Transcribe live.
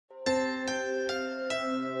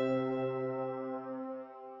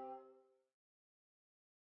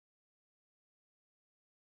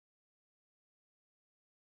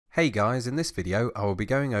Hey guys, in this video I will be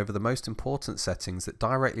going over the most important settings that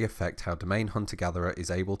directly affect how Domain Hunter-Gatherer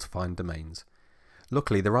is able to find domains.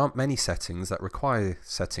 Luckily there aren't many settings that require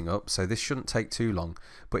setting up, so this shouldn't take too long,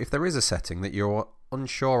 but if there is a setting that you're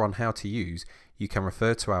unsure on how to use, you can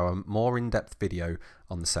refer to our more in-depth video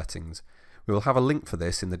on the settings. We will have a link for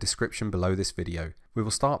this in the description below this video. We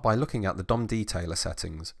will start by looking at the DOM Detailer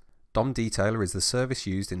settings. DOM Detailer is the service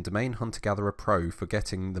used in Domain Hunter-Gatherer Pro for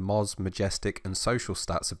getting the Moz, Majestic and Social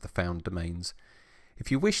stats of the found domains. If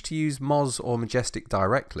you wish to use Moz or Majestic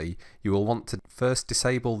directly, you will want to first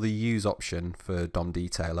disable the Use option for DOM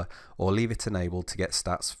Detailer or leave it enabled to get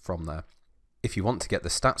stats from there. If you want to get the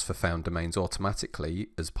stats for found domains automatically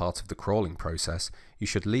as part of the crawling process, you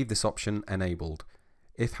should leave this option enabled.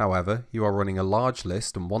 If, however, you are running a large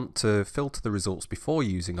list and want to filter the results before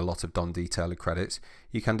using a lot of DOM Detailer credits,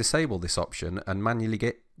 you can disable this option and manually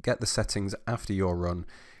get the settings after your run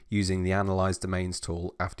using the Analyze Domains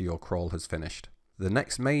tool after your crawl has finished. The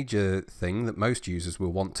next major thing that most users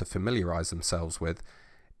will want to familiarize themselves with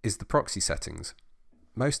is the proxy settings.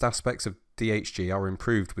 Most aspects of DHG are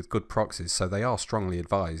improved with good proxies, so they are strongly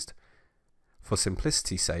advised. For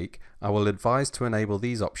simplicity's sake, I will advise to enable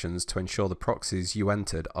these options to ensure the proxies you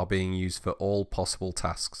entered are being used for all possible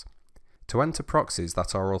tasks. To enter proxies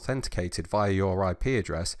that are authenticated via your IP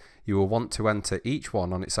address, you will want to enter each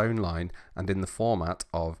one on its own line and in the format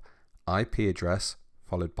of IP address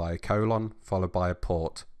followed by a colon followed by a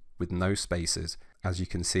port with no spaces, as you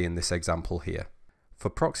can see in this example here. For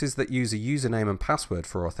proxies that use a username and password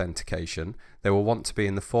for authentication, they will want to be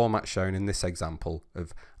in the format shown in this example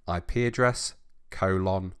of IP address,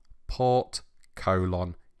 colon, port,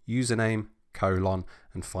 colon, username, colon,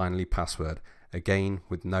 and finally password, again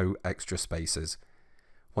with no extra spaces.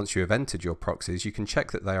 Once you have entered your proxies, you can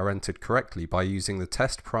check that they are entered correctly by using the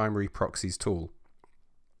Test Primary Proxies tool.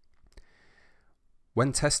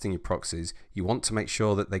 When testing your proxies, you want to make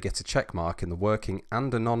sure that they get a check mark in the Working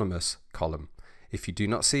and Anonymous column. If you do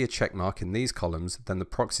not see a check mark in these columns, then the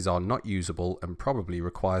proxies are not usable and probably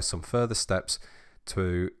require some further steps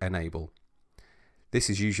to enable. This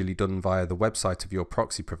is usually done via the website of your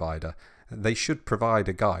proxy provider. They should provide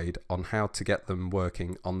a guide on how to get them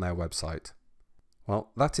working on their website.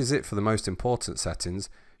 Well, that is it for the most important settings.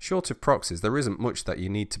 Short of proxies, there isn't much that you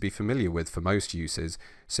need to be familiar with for most uses,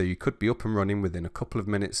 so you could be up and running within a couple of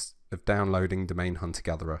minutes of downloading Domain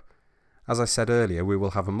Hunter-Gatherer. As I said earlier, we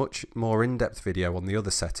will have a much more in-depth video on the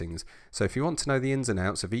other settings, so if you want to know the ins and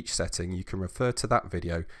outs of each setting, you can refer to that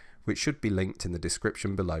video, which should be linked in the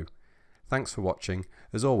description below. Thanks for watching.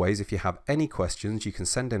 As always, if you have any questions, you can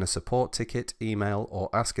send in a support ticket, email, or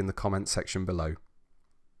ask in the comment section below.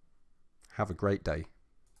 Have a great day.